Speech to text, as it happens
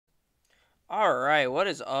Alright, what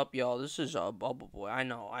is up, y'all? This is Bubble Boy. I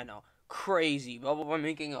know. Crazy. Bubble Boy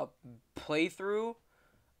making a playthrough.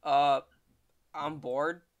 Uh, I'm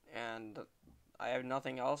bored, and I have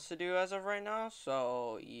nothing else to do as of right now,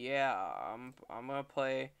 so yeah, I'm gonna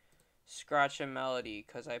play Scratchin Melodii,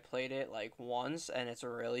 because I played it, like, once, and it's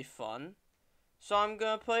really fun. So I'm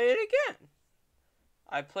gonna play it again.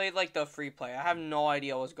 I played, like, the free play. I have no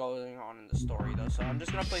idea what's going on in the story, though, so I'm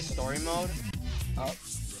just gonna play story mode. Uh,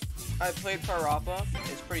 I played Parappa.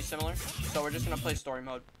 It's pretty similar. So we're just gonna play story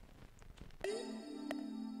mode.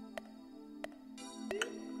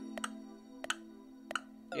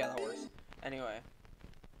 Yeah, that works. Anyway.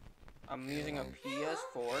 I'm using a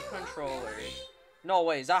PS4 controller. No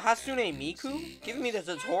way, is that Hatsune Miku? Giving me the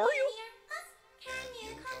tutorial?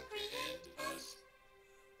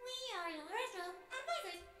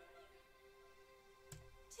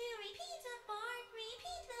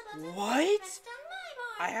 What?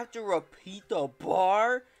 I have to repeat the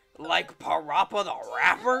bar? Like Parappa the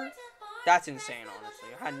rapper? That's insane, honestly.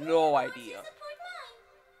 I had no idea.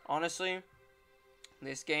 Honestly,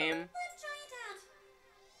 this game,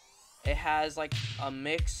 it has like a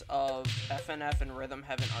mix of FNF and Rhythm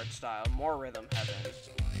Heaven art style. More Rhythm Heaven.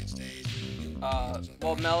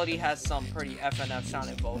 Well, Melodii has some pretty FNF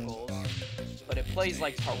sounding vocals, but it plays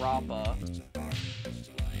like Parappa.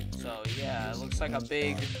 So yeah, it looks like a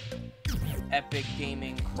big epic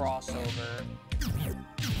gaming crossover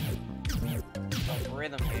of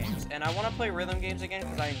rhythm games. And I want to play rhythm games again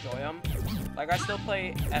because I enjoy them. Like, I still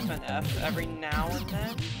play FNF every now and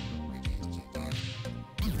then.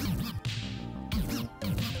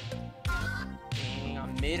 Dang,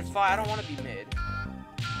 I'm mid-fight. I don't want to be mid.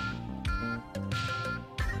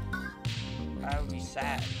 That would be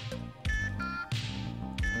sad.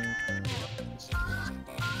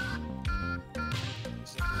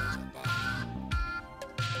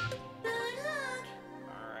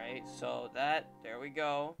 Alright, so there we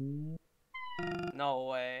go. No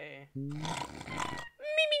way.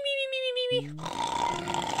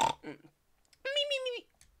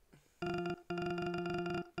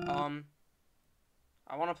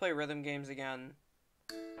 I want to play rhythm games again.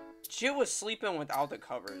 She was sleeping without the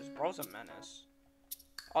covers. Bro's a menace.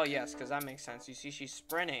 Oh, yes, because that makes sense. You see, she's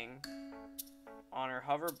sprinting on her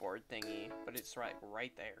hoverboard thingy, but it's right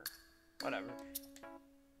there. Whatever.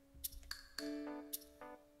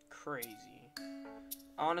 Crazy.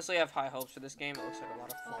 I honestly have high hopes for this game. It looks like a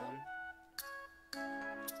lot of fun.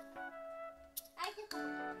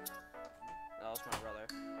 That was my brother.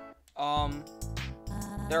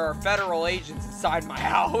 There are federal agents inside my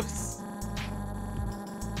house.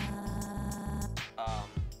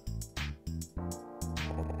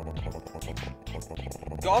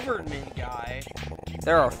 Government guy.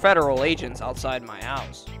 There are federal agents outside my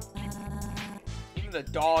house. Even the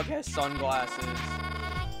dog has sunglasses.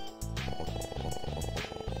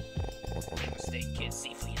 Make a mistake, kid.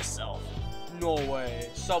 See for yourself. No way.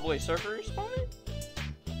 Subway Surfer respawning?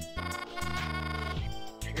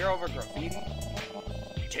 You're over graffiti?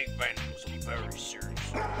 We take vandalism very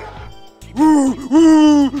seriously.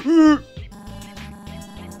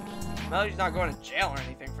 Melody's not going to jail or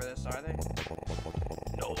anything for this, are they?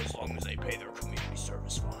 No, as long as they pay their community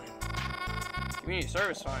service fine. Community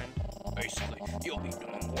service fine? Basically, you'll be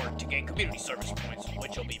doing work to gain community service points,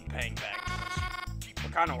 which you'll be paying back to us.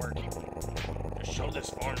 What kind of work? Just show this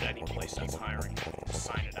form to any place that's hiring.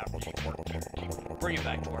 Sign it after you work there. Bring it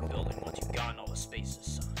back to our building once you've gotten all the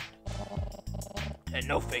spaces signed. And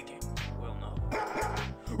no faking. We'll know.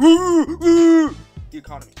 The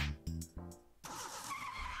economy.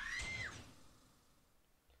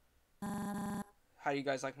 How do you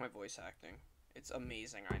guys like my voice acting? It's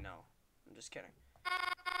amazing, I know. I'm just kidding.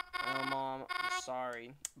 Oh, Mom, I'm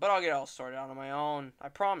sorry. But I'll get it all sorted out on my own. I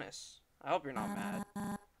promise. I hope you're not mad.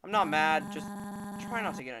 I'm not mad, just try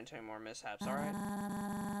not to get into any more mishaps, alright?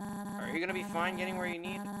 Are you gonna be fine getting where you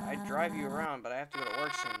need? I'd drive you around, but I have to go to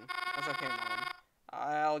work soon. That's okay, Mom.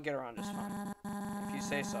 I'll get around just fine. If you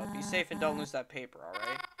say so. Be safe and don't lose that paper,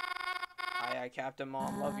 alright? Aye, aye, Captain,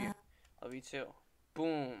 Mom. Love you. Love you too.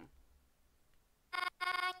 Boom.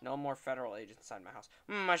 No more federal agents inside my house.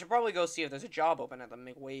 I should probably go see if there's a job open at the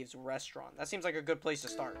McWaves restaurant. That seems like a good place to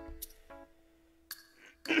start.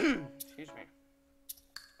 Excuse me.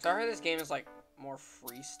 So I heard this game is, like, more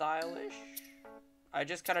freestyle-ish. I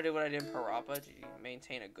just kind of do what I did in Parappa to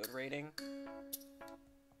maintain a good rating.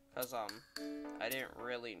 Because, I didn't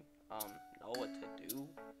really, know what to do.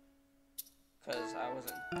 Because I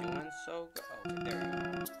wasn't doing so good. Oh, there we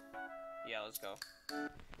go. Yeah, let's go.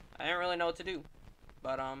 I didn't really know what to do.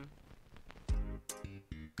 But,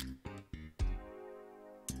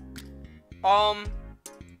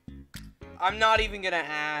 I'm not even gonna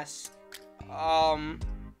ask.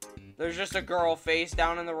 There's just a girl face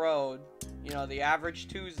down in the road. You know, the average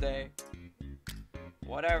Tuesday.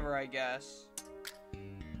 Whatever, I guess.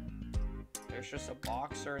 There's just a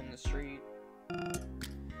boxer in the street.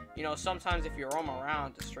 You know, sometimes if you roam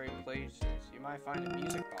around to straight places, you might find a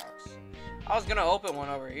music box. I was gonna open one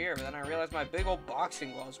over here, but then I realized my big old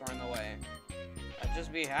boxing gloves were in the way. That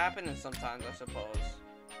just be happening sometimes, I suppose.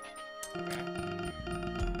 Okay.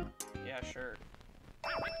 Yeah, sure.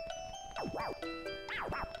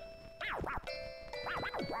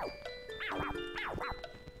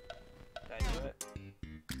 Did I do it?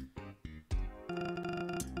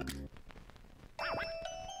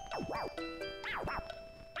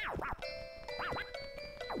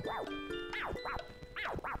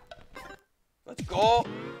 Let's go!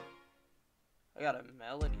 I got a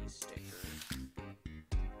Melodii sticker.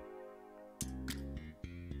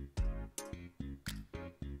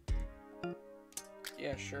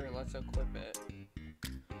 Yeah, sure, let's equip it.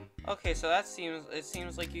 Okay, so it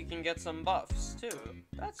seems like you can get some buffs too.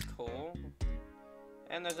 That's cool.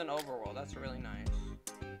 And there's an overworld, that's really nice.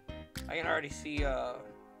 I can already see I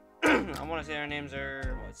wanna say their names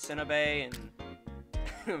are what, Cinnabay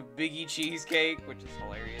and Biggie Cheesecake, which is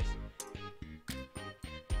hilarious.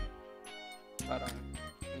 But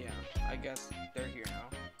yeah, I guess they're here now.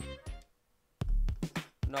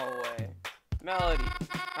 No way. Melodii.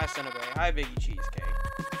 Hi Cinnabay. Hi Biggie Cheesecake.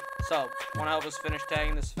 So, wanna help us finish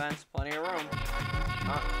tagging this fence? Plenty of room.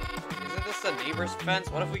 Isn't this the neighbor's fence?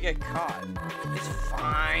 What if we get caught? It's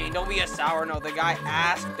fine. Don't be a sour note. The guy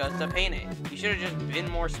asked us to paint it. You should have just been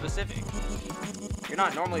more specific. You're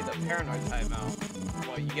not normally the paranoid type, Mel.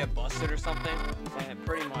 What, you get busted or something? Yeah,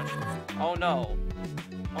 pretty much. Oh no.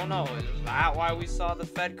 Oh no, is that why we saw the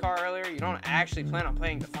Fed car earlier? You don't actually plan on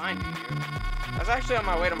paying to find me, do you? I was actually on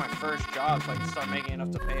my way to my first job so I can start making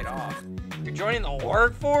enough to pay it off. You're joining the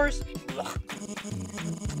workforce? Ugh.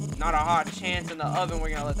 Not a hot chance in the oven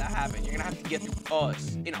we're gonna let that happen. You're gonna have to get through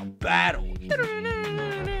us in a battle. You're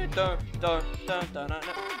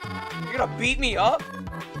gonna beat me up?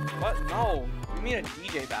 What? No. You mean a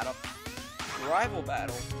DJ battle. Rival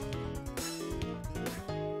battle.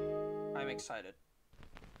 I'm excited.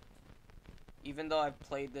 Even though I've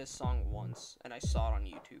played this song once and I saw it on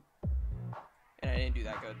YouTube. And I didn't do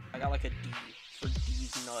that good. I got like a D for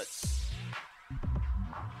D's nuts.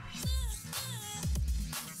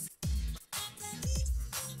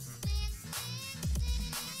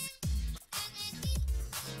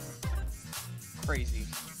 Crazy.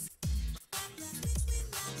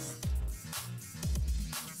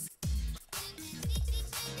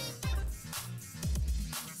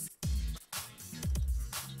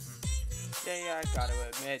 Yeah, I gotta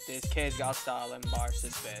admit, this kid's got style and bars to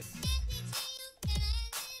spit.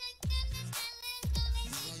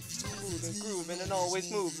 Grooving and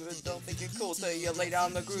always moving. Don't think it cool till you lay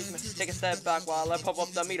down the groove, man. Take a step back while I pump up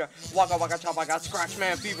the meter. Waka waka chop, I got scratch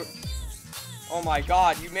man fever. Oh my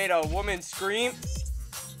god, you made a woman scream?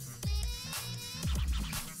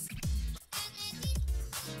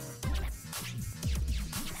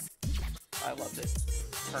 I love this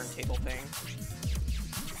turntable thing.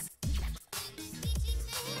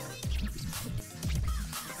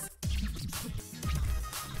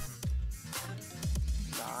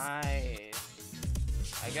 Nice.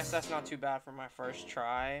 I guess that's not too bad for my first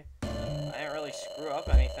try. I didn't really screw up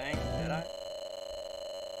anything, did I?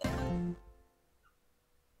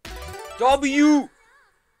 W!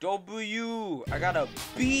 W! I got a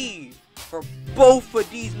B for both of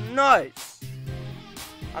these nuts!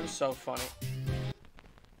 I'm so funny.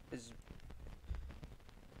 It's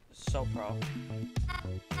so pro.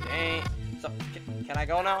 Dang. So, can I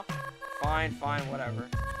go now? Fine, whatever.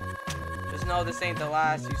 Just know this ain't the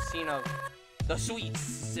last you've seen of the sweet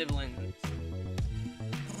siblings.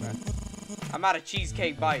 Okay. I'm out of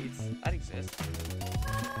cheesecake bites. That exists.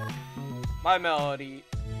 My Melodii.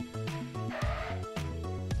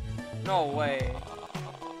 No way.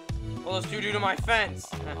 What will those two do to my fence?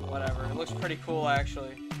 Whatever. It looks pretty cool,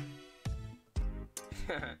 actually.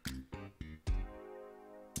 I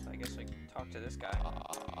guess I can talk to this guy.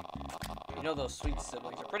 You know, those sweet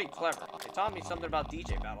siblings are pretty clever. They taught me something about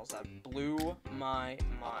DJ battles that blew my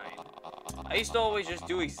mind. I used to always just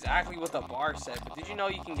do exactly what the bar said, but did you know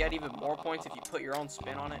you can get even more points if you put your own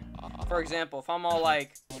spin on it? For example, if I'm all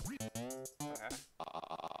like... Okay.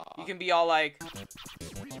 You can be all like...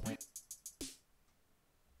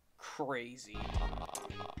 Crazy.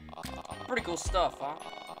 Pretty cool stuff, huh?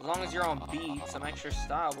 As long as you're on beat, some extra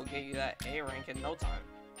style will get you that A rank in no time.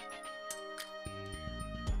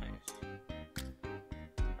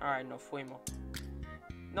 Alright, no fuimo.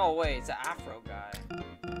 No way, it's an Afro guy.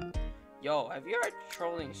 Yo, have you ever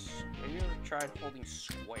tried holding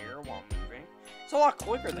square while moving? It's a lot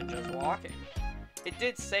quicker than just walking. It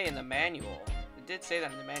did say in the manual. It did say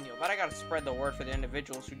that in the manual, but I gotta spread the word for the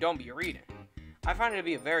individuals who don't be reading. I find it to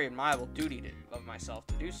be a very admirable duty of myself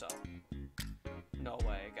to do so. No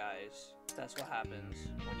way, guys. That's what happens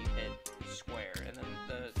when you hit square, and then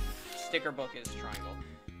the sticker book is triangle.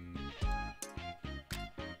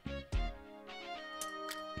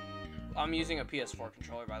 I'm using a PS4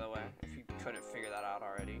 controller, by the way, if you couldn't figure that out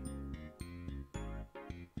already.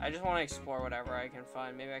 I just want to explore whatever I can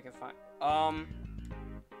find. Maybe I can find...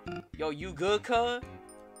 Yo, you good, cuz?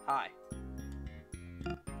 Hi.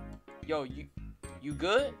 Yo, you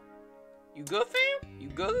good? You good, fam? You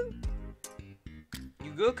good?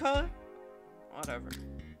 You good, cuz? Whatever.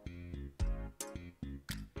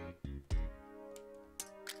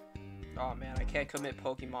 Oh, man, I can't commit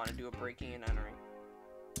Pokemon and do a breaking and entering.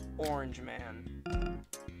 Orange Man.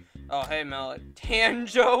 Oh, hey, Melody.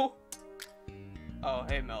 Tanjo! Oh,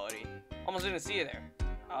 hey, Melody. Almost didn't see you there.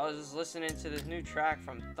 I was just listening to this new track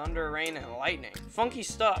from Thunder, Rain, and Lightning. Funky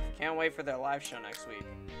stuff. Can't wait for their live show next week.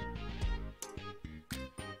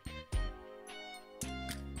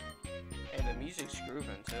 Hey, the music's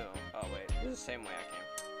grooving, too. Oh, wait. This is the same way I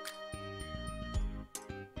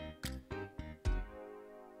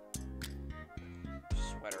came.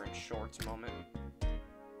 Sweater and shorts moment.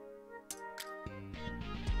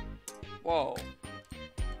 Whoa.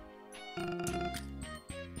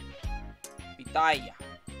 Pitaya.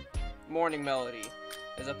 Morning Melody.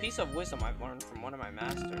 There's a piece of wisdom I've learned from one of my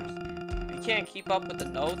masters. If you can't keep up with the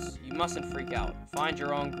notes, you mustn't freak out. Find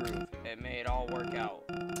your own groove. It may all work out.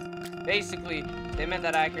 Basically, they meant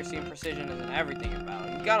that accuracy and precision isn't everything in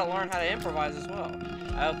battle. You gotta learn how to improvise as well.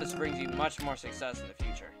 I hope this brings you much more success in the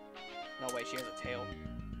future. No way, she has a tail.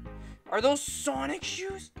 Are those Sonic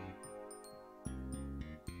shoes?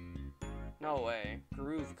 No way.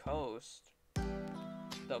 Groove Coast.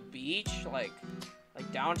 The beach? Like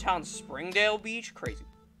downtown Springdale Beach? Crazy.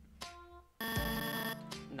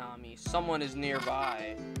 Nami. Someone is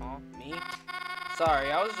nearby. Huh? Me?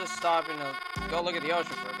 Sorry, I was just stopping to go look at the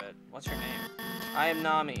ocean for a bit. What's your name? I am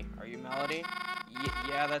Nami. Are you Melody?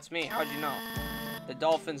 Yeah, that's me. How'd you know? The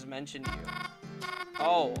dolphins mentioned you.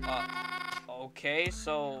 Oh, okay,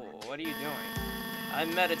 so what are you doing?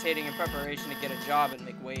 I'm meditating in preparation to get a job and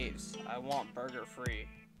make waves. I want burger free.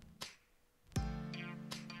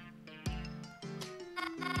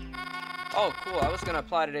 Oh, cool. I was gonna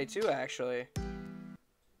apply today too, actually.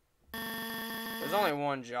 There's only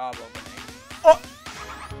one job opening. Oh!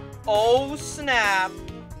 Oh, snap!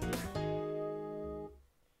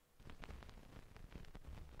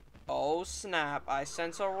 Oh, snap. I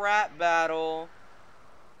sense a rap battle.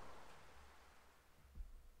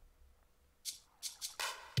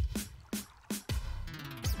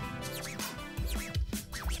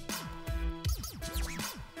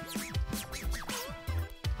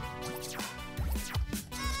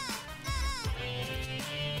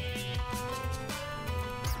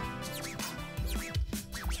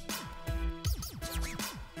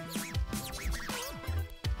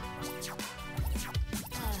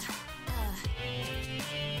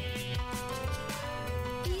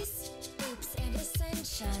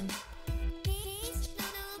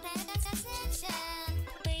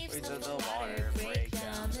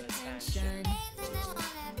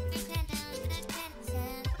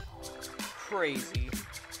 Crazy.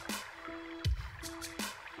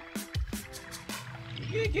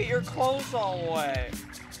 You gotta get your clothes all wet.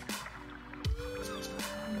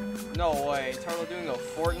 No way. Turtle doing a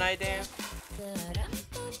Fortnite dance?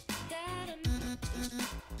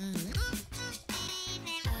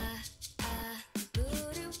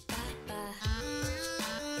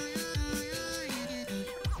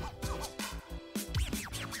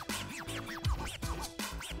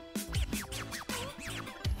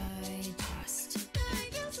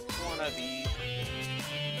 Be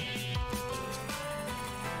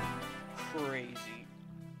crazy.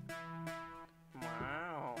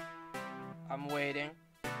 Wow. I'm waiting.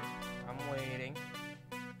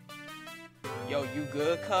 Yo, you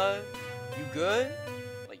good, cuz? You good?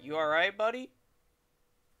 Like, you alright, buddy?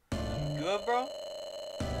 You good, bro?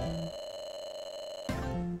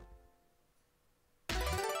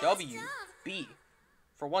 WB.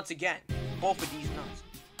 For once again, both of these nuts.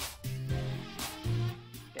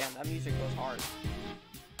 Damn, that music goes hard.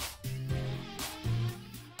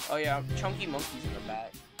 Oh yeah, Chunky Monkey's in the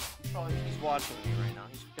back. He's watching me right now.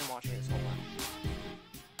 He's been watching this whole time.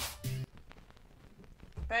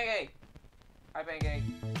 Pancake! Hi, Pancake.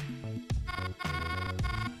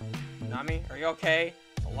 Nami, are you okay?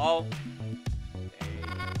 Hello? Hey.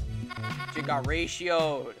 She got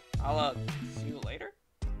ratioed. I'll see you later.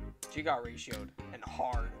 She got ratioed and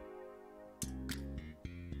hard.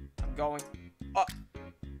 I'm going.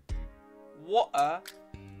 What?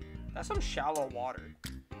 That's some shallow water.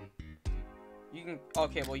 You can.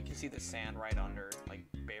 Okay, well you can see the sand right under, like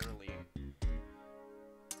barely.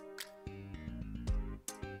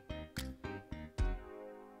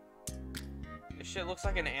 This shit looks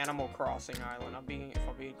like an Animal Crossing island. If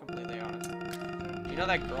I'm being completely honest. You know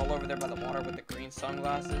that girl over there by the water with the green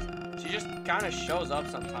sunglasses? She just kind of shows up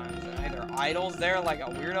sometimes and either idles there like a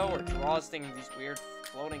weirdo or draws things in these weird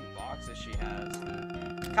floating boxes she has.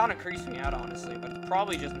 Kind of creeps me out, honestly, but it's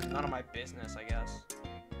probably just none of my business, I guess.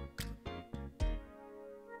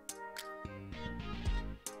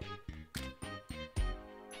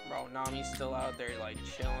 Bro, Nami's still out there, like,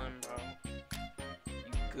 chilling, bro. You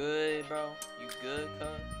good, bro? You good, cuz?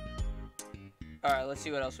 Alright, let's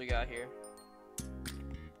see what else we got here.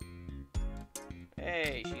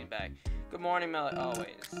 Hey, she's back. Good morning, Melodii. Oh,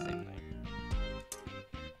 wait, it's the same thing.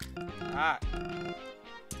 Alright.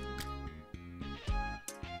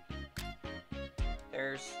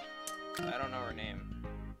 There's... I don't know her name.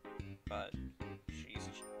 But she's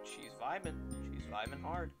vibing. She's vibing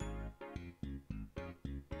hard.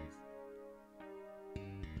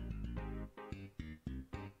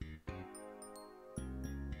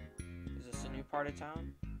 Is this a new part of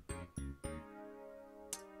town?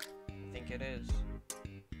 I think it is.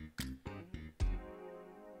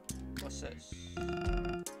 What's this?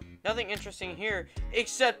 Nothing interesting here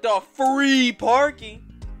except the free parking.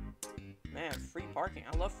 Man, free parking.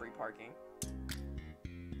 I love free parking.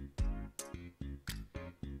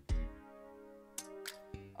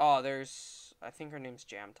 Oh, there's... I think her name's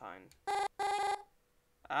Jamtine.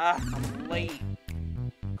 Ah, I'm late.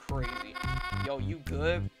 Crazy. Yo, you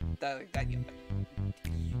good? Do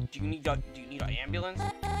you need an ambulance?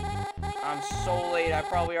 I'm so late. I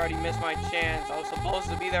probably already missed my chance. I was supposed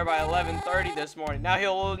to be there by 11:30 this morning. Now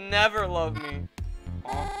he'll never love me.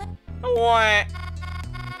 What?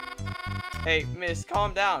 Hey, miss,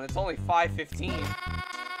 calm down. It's only 5:15.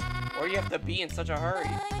 Or you have to be in such a hurry.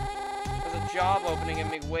 There's a job opening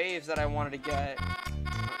at McWaves that I wanted to get.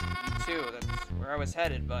 Me too. That's where I was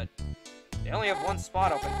headed, but they only have one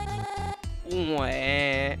spot open.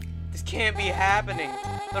 What? This can't be happening.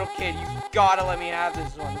 Little kid, you gotta let me have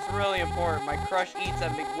this one. It's really important. My crush eats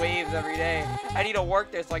at McWaves every day. I need to work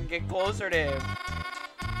there so I can get closer to him.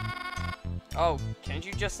 Oh, can't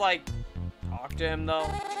you just, like, talk to him, though?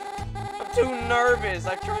 I'm too nervous.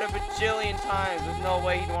 I've tried a bajillion times. There's no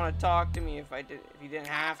way he'd want to talk to me if he didn't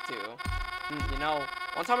have to. You know,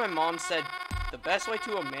 one time my mom said, the best way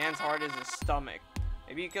to a man's heart is his stomach.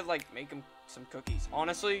 Maybe you could, like, make him some cookies.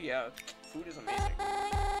 Honestly, yeah, food is amazing.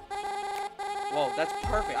 Whoa, that's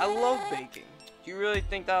perfect. I love baking. Do you really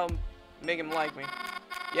think that'll make him like me?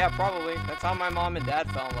 Yeah, probably. That's how my mom and dad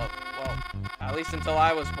fell in love. Well, at least until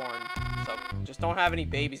I was born. So, just don't have any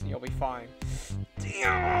babies and you'll be fine.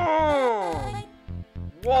 Damn!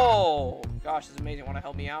 Whoa! Gosh, this is amazing. Want to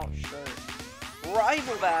help me out? Sure.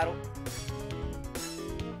 Rival battle.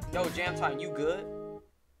 Yo, Jamtime, you good?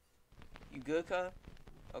 You good, cuz?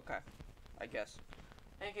 Okay. I guess.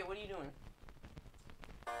 Hey, kid, what are you doing?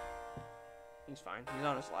 He's fine. He's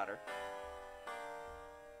on his ladder.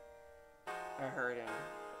 I heard him.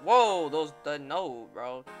 Whoa, no,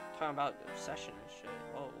 bro. Talking about obsession and shit.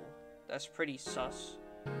 Whoa. That's pretty sus.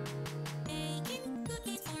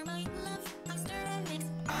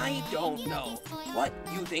 I don't know. What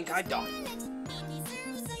you think I've done?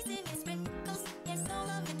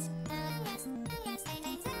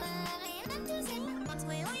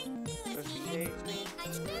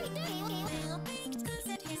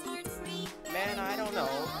 Man, I don't know.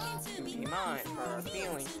 To be mine for our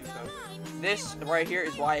feelings to come. This right here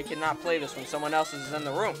is why I cannot play this when someone else is in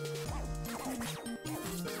the room.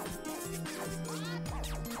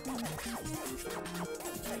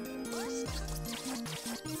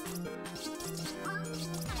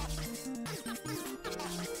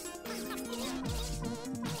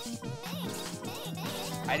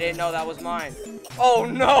 I didn't know that was mine. Oh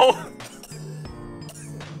no!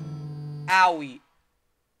 Owie.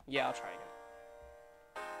 Yeah, I'll try again.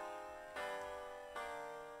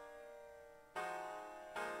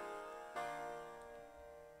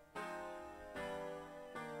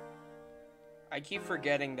 I keep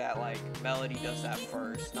forgetting that, like, Melodii does that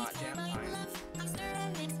first, not Jamtime.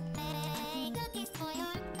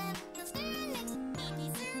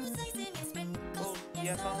 Oh,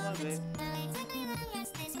 yes, I love it.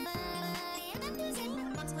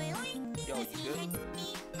 Yo, you good?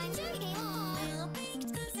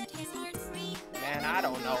 Man, I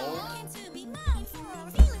don't know.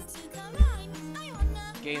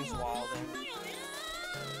 game's wilding.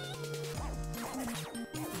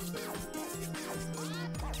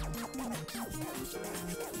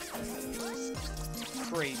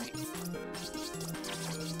 Crazy.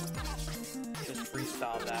 Just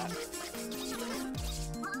freestyle that.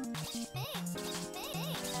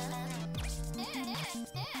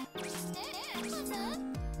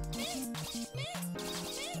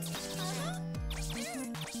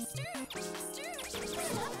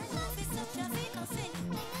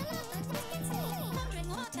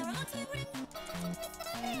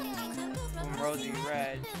 Rosy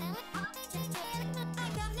red.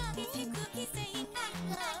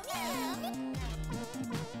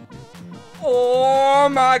 Oh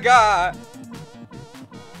my god.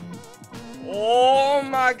 Oh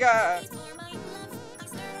my god.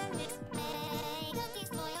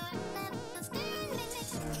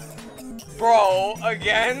 Bro,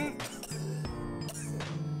 again?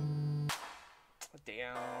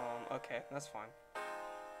 Damn. Okay, that's fine.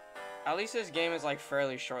 At least this game is like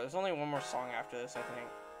fairly short. There's only one more song after this, I think.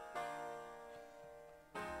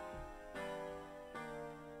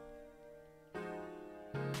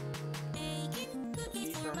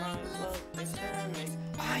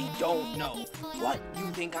 I don't know what you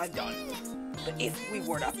think I've done, but if we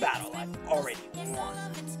were to battle, I've already won.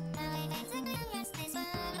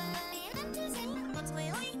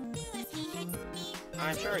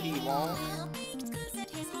 I'm sure he won't.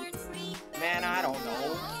 Man, I don't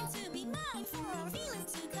know.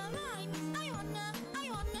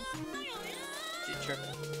 She's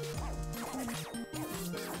tripping.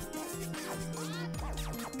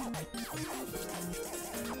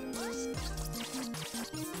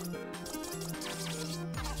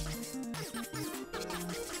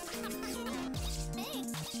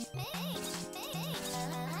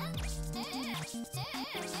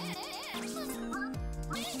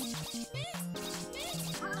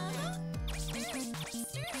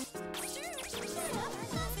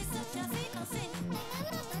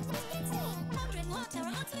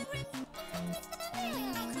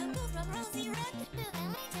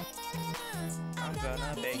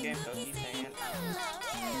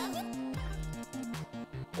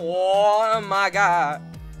 Oh my god.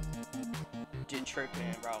 Did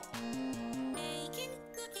tripping, bro.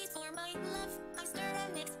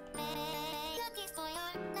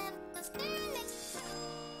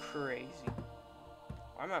 Crazy.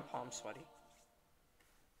 Why are my palms sweaty?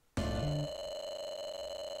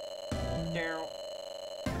 Down.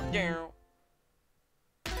 Down.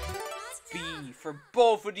 B for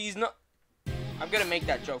both of these. I'm gonna make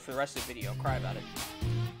that joke for the rest of the video. Cry about it.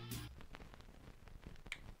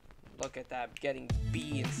 Look at that, getting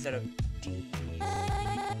B instead of D. These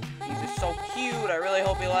are so cute. I really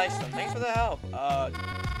hope he likes them. Thanks for the help.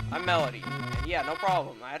 I'm Melodii. And yeah, no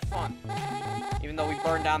problem. I had fun. Even though we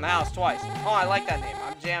burned down the house twice. Oh, I like that name.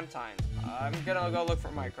 I'm Jam Time. I'm gonna go look for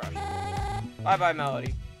my crush. Bye-bye,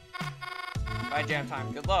 Melodii. Bye, Jam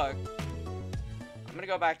Time. Good luck. I'm gonna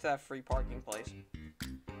go back to that free parking place.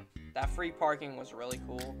 That free parking was really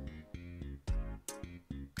cool.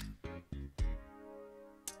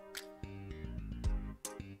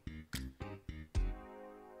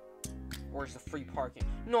 Where's the free parking?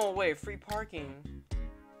 No way, free parking.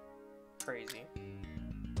 Crazy.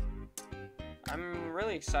 I'm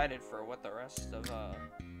really excited for what the rest of,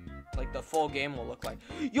 like, the full game will look like.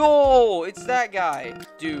 Yo, it's that guy.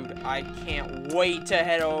 Dude, I can't wait to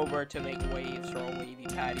head over to make waves for a wavy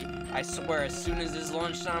patty. I swear, as soon as it's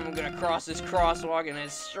lunchtime, I'm gonna cross this crosswalk and head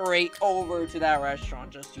straight over to that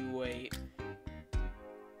restaurant. Just you wait.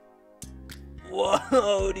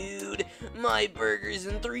 Whoa, dude. My burger's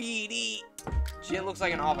in 3D. Shit looks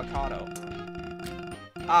like an avocado.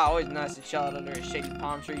 Ah, always nice to chill out under a shady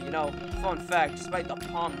palm tree. You know, fun fact, despite the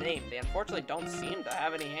palm name, they unfortunately don't seem to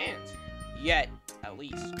have any hands. Yet, at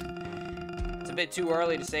least. It's a bit too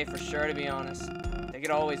early to say for sure, to be honest. They could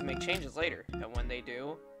always make changes later, and when they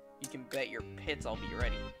do, you can bet your pits I'll be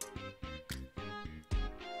ready.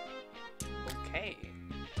 Okay,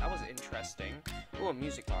 that was interesting. Ooh, a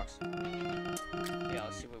music box. Yeah,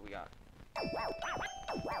 let's see what we got.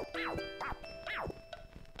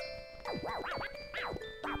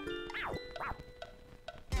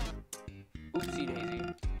 Oopsie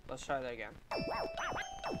daisy. Let's try that again.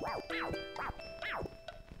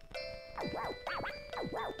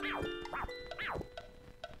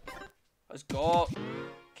 Let's go.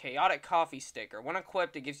 Chaotic coffee sticker. When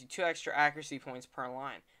equipped, it gives you 2 extra accuracy points per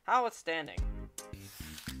line. How outstanding.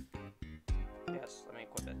 Yes, let me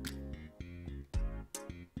equip it.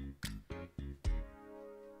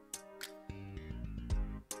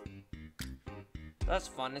 That's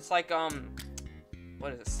fun. It's like,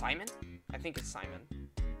 what is it, Simon? I think it's Simon.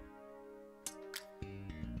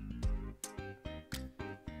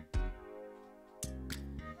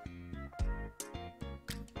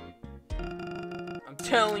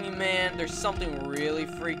 telling you, man, there's something really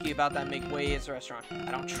freaky about that McWave's restaurant.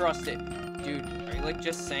 I don't trust it. Dude, are you, like,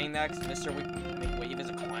 just saying that because Mr. McWave is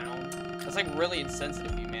a clown? That's, like, really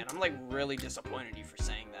insensitive of you, man. I'm, like, really disappointed in you for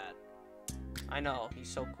saying that. I know, he's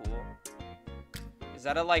so cool. Is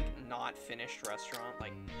that a, like, not finished restaurant,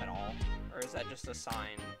 like, at all? Or is that just a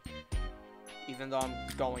sign? Even though I'm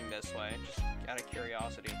going this way, just out of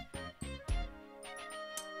curiosity.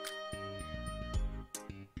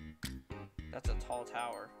 That's a tall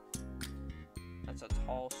tower. That's a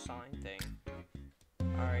tall sign thing.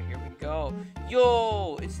 Alright, here we go.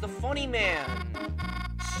 Yo, it's the funny man.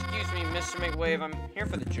 Excuse me, Mr. McWave, I'm here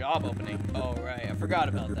for the job opening. Oh, right, I forgot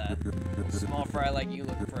about that. Small fry like you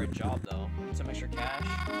looking for a job, though. Need some extra cash?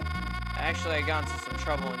 Actually, I got into some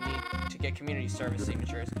trouble and need to get community service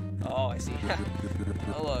signatures. Oh, I see.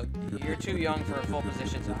 Oh, look, you're too young for a full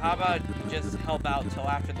position, so how about you just help out till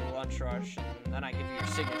after the lunch rush, and then I give you your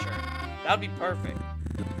signature. That would be perfect.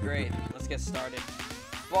 Great, let's get started.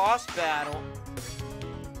 Boss battle.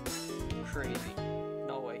 Crazy.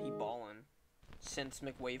 No way, he ballin'. Since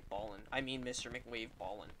McWave ballin'. I mean Mr. McWave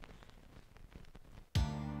ballin'.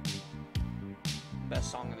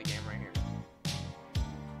 Best song in the game right here.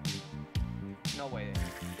 No way.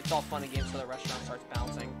 It's all fun and games till the restaurant starts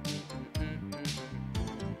bouncing.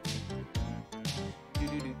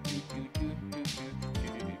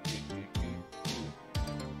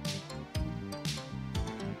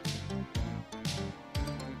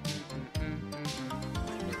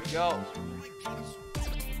 Here we go.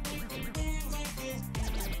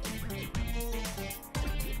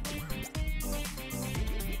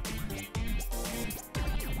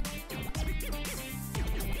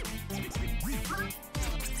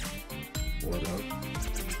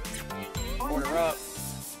 Order up.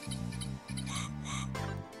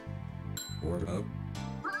 Order up.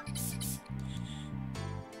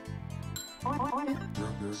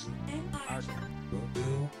 Burgers. The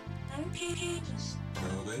bill.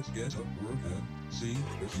 Now let's get up working. See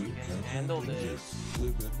if we can handle this.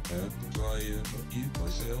 Living and trying to keep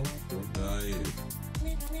myself from dying.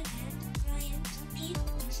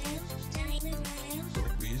 So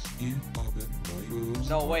please keep popping my moves.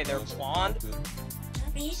 No way, they're blonde?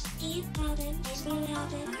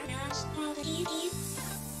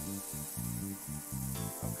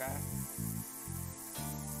 Okay.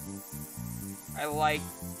 I like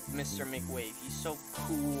Mr. McWave. He's so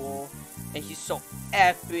cool, and he's so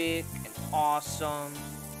epic and awesome.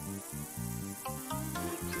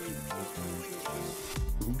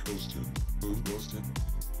 Who toasted? Who roasted?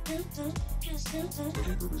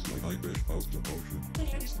 Flavors like Irish house devotion.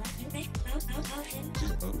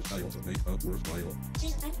 She's about to style to make up worthwhile.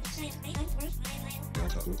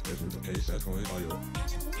 Got out with effort to case at Ohio.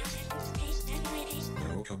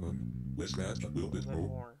 Now come on, let's scratch a little bit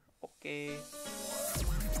more. Okay.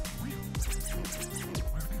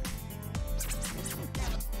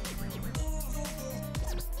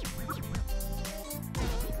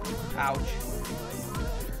 Ouch.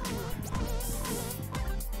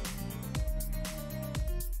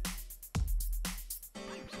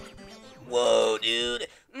 Whoa, dude.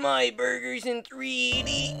 My burger's in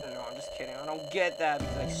 3D. No, I'm just kidding. I don't get that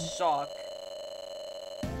because I suck.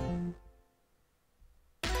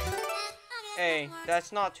 Hey,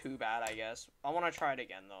 that's not too bad, I guess. I want to try it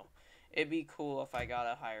again, though. It'd be cool if I got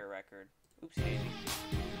a higher record. Oops, daisy.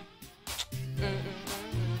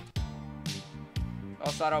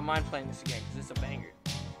 Also, I don't mind playing this again, because it's a banger.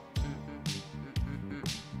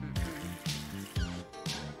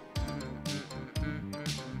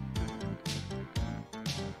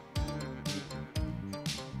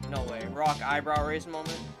 No way. Rock eyebrow raise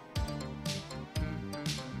moment.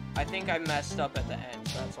 I think I messed up at the end,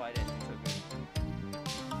 so that's why I didn't do so good.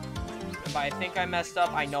 And by I think I messed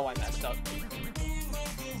up, I know I messed up.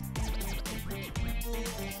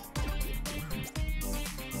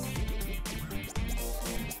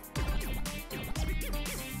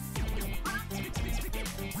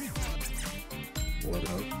 What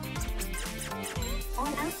up?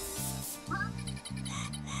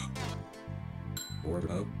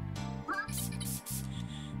 Order up.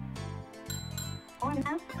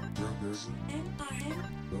 Burgers.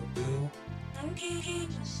 The bill.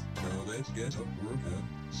 Now let's get up working.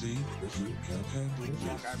 See if you can handle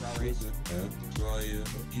this. Living and trying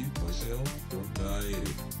to keep myself from dying.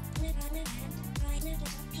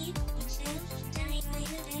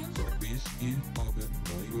 So please keep popping.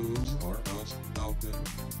 My moves are not stopping.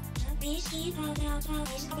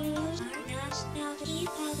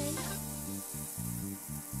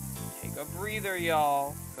 Take a breather,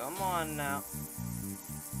 y'all. Come on now.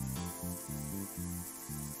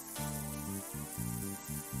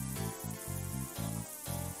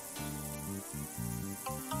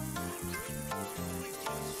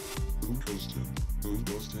 Who ghosted? Who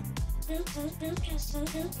ghosted? The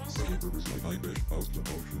papers like I wish post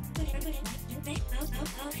promotion.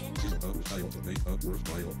 She's about to title to make up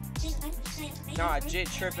worthwhile. Nah,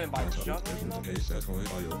 Jit tripping by juggling them. Case at my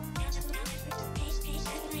bio.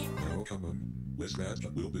 Now come on, let's add a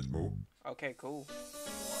little bit more. Okay, cool.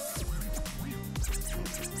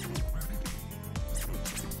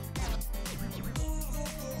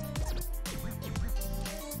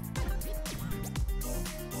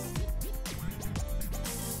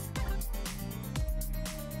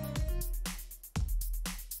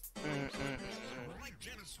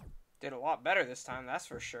 Did a lot better this time, that's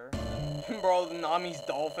for sure. Bro, Nami's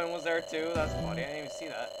dolphin was there too. That's funny. I didn't even see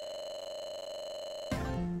that.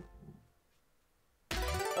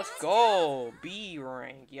 Let's go. B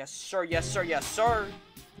rank. Yes, sir. Yes, sir. Yes, sir.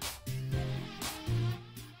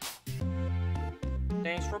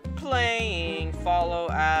 Thanks for playing. Follow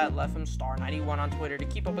at LefMStar91 on Twitter to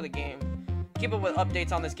keep up with the game. Keep up with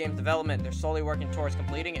updates on this game's development. They're slowly working towards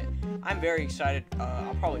completing it. I'm very excited.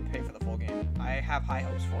 I'll probably pay for the full game. I have high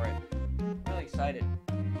hopes for it. I'm really excited.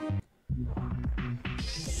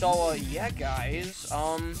 So, yeah, guys.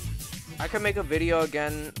 I could make a video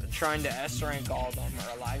again trying to S rank all of them,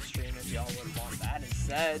 or a live stream if y'all would want that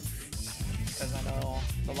instead. Because I know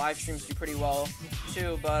the live streams do pretty well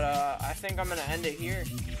too. But I think I'm gonna end it here.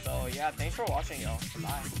 So, yeah, thanks for watching, y'all.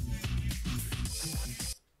 Bye.